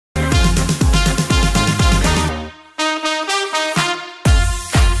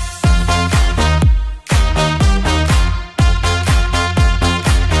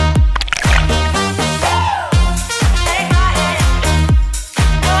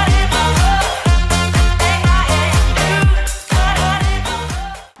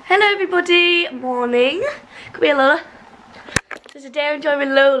everybody, morning. Come here, Lola. There's a day I'm enjoying with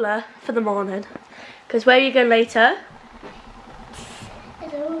Lola for the morning. Because where are you going later? I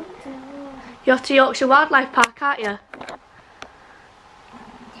don't know. You're off to Yorkshire Wildlife Park, aren't you?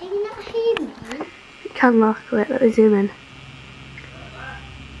 Can you not hear me? You can look. Wait, let me zoom in.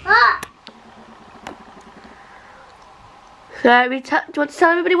 Ah! So, do you want to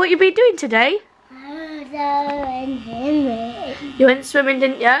tell everybody what you've been doing today? You went swimming,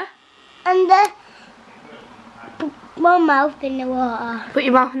 didn't you? And put my mouth in the water. Put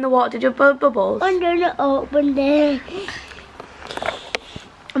your mouth in the water. Did you blow bubbles? And then it opened it.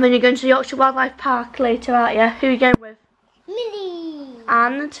 And then you're going to Yorkshire Wildlife Park later, aren't you? Who are you going with? Millie.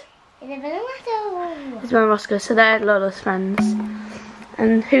 And? Isabella Matto. Isabella Roscoe. So they're Lola's friends.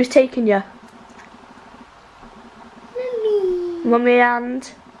 And who's taking you? Mummy. Mummy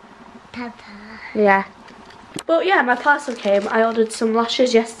and? Papa. Yeah. But yeah, my parcel came. I ordered some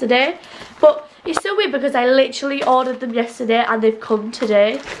lashes yesterday. But it's so weird because I literally ordered them yesterday and they've come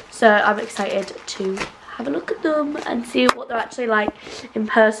today. So I'm excited to have a look at them and see what they're actually like in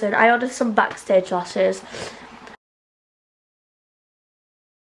person. I ordered some backstage lashes.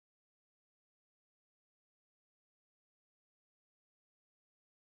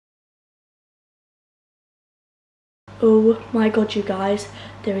 Oh my god, you guys,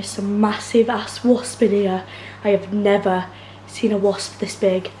 there is some massive ass wasp in here. I have never seen a wasp this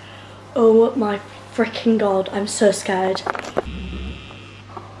big. Oh my freaking god, I'm so scared.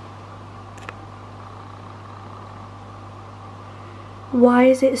 Why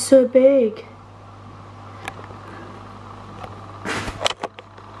is it so big?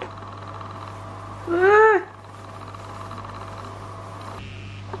 Ah!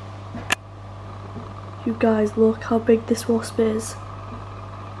 You guys, look how big this wasp is.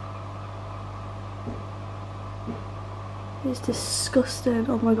 It's disgusting,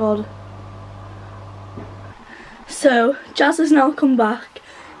 oh my god. So, Jazz has now come back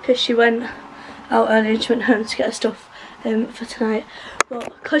because she went out early and she went home to get her stuff for tonight. But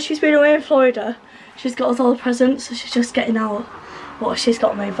because she's been away in Florida, she's got us all the presents, so she's just getting out what she's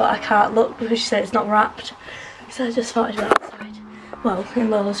got me, but I can't look because she said it's not wrapped. So I just thought I'd go outside. Well, in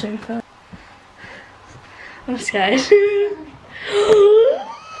Lola's room first. I'm scared.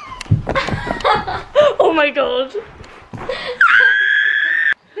 Oh my god. Thank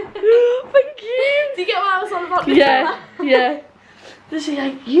you. Do you get what I was on about? Yeah, yeah. She's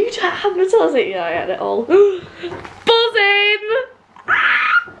like, you don't have Nutella? I was like, yeah, I had it all. Buzzing!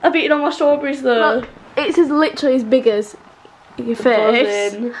 I've eaten all my strawberries though. Look, it's literally as big as your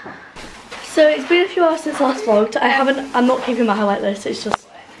face. Buzzing. So it's been a few hours since last vlogged. I'm not keeping my hair like this, it's just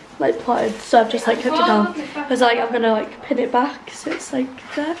like plotted, so I've just like kept it down. I was like, I'm gonna like pin it back so it's like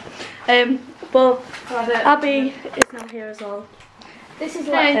there. But Abby is now here as well. This is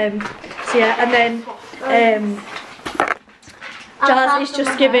like So yeah, and then Jazz is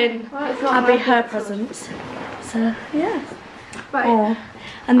just giving Abby her presents. So yeah. Right. Oh.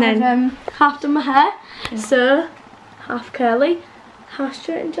 And then half done my hair, so half curly, half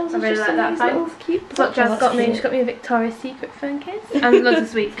straight, and Jazz is really just like that little cute. That's what Jazz got me. She got me a Victoria's Secret phone case and loads of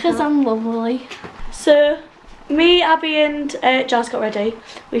sweets. Because I'm lovely. So me, Abby and Jazz got ready.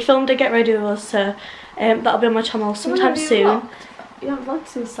 We filmed a get ready with us, so that'll be on my channel sometime soon. You haven't vlogged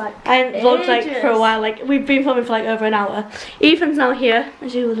since like I haven't vlogged like for a while, like we've been filming for like over an hour. Ethan's now here,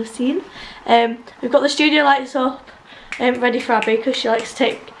 as you will have seen. We've got the studio lights up, ready for Abby because she likes to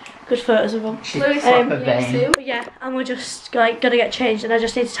take good photos of them. Lewys, Yeah, and we're just like gonna get changed, and I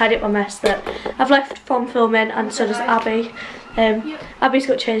just need to tidy up my mess that I've left from filming, and so does Abby. Abby's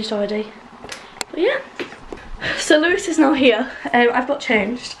got changed already. But yeah. So Lewis is now here. I've got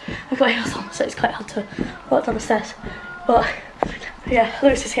changed. I've got heels on, so it's quite hard to walk down the stairs. But yeah,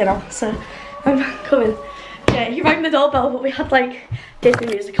 Lewis is here now, so I'm coming. Yeah, he rang the doorbell, but we had like Disney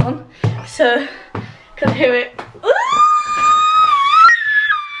music on, so couldn't hear it.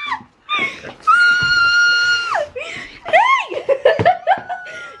 Hey!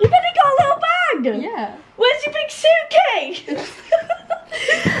 You better got a little bag. yeah. Where's your big suitcase?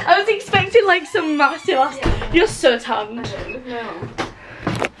 I was expecting like some massive ass. Yeah. You're so tanned. No.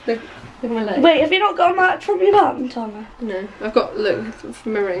 Look at my leg. Wait, have you not got a mark from your band, Anna? No, I've got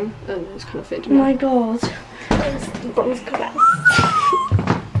from my ring and it's kind of fitted Oh my god.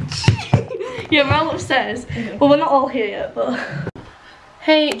 Yeah, we're all upstairs. Okay. Well, we're not all here yet, but.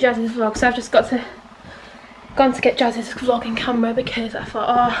 Hey, Jazz's vlog. So I've just gone to get Jazz's vlogging camera because I thought,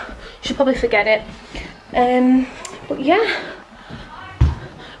 oh, you should probably forget it. But yeah.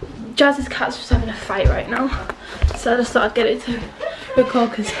 Jazz's cat's just having a fight right now, so I just thought I'd get it to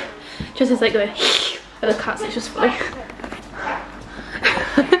record because Jazz is like going at the cats, it's just funny.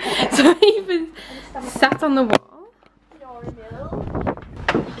 So So even sat on the wall.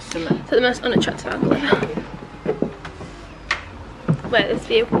 So the most unattractive angle ever. Wait, this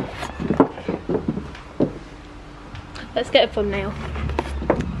view. Let's get a thumbnail.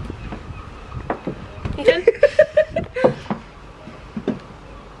 Ethan?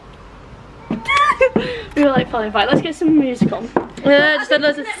 We were like falling apart. Let's get some music on. Just had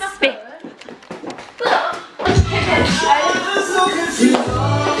loads of spit.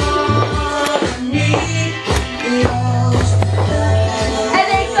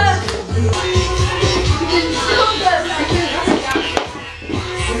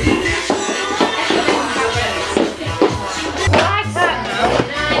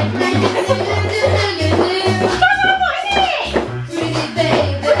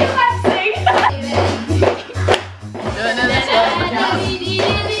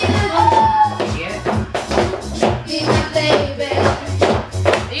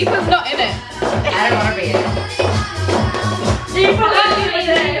 Ethan's not in it. I don't want to be in it.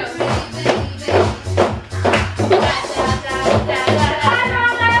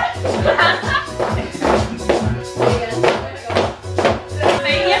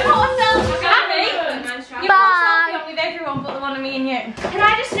 With everyone but the one of me and you. Can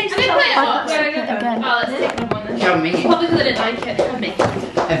I just take some Again. Oh, let's take one then. Show me. Probably because I didn't like it. Me.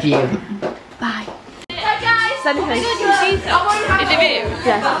 A view. Bye. Hi guys. Send me. Is it view?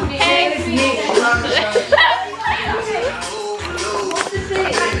 Yeah.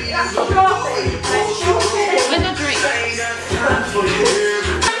 With a drink.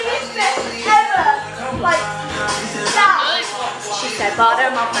 She said,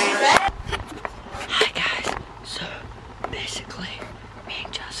 bottom of my Hi guys. So basically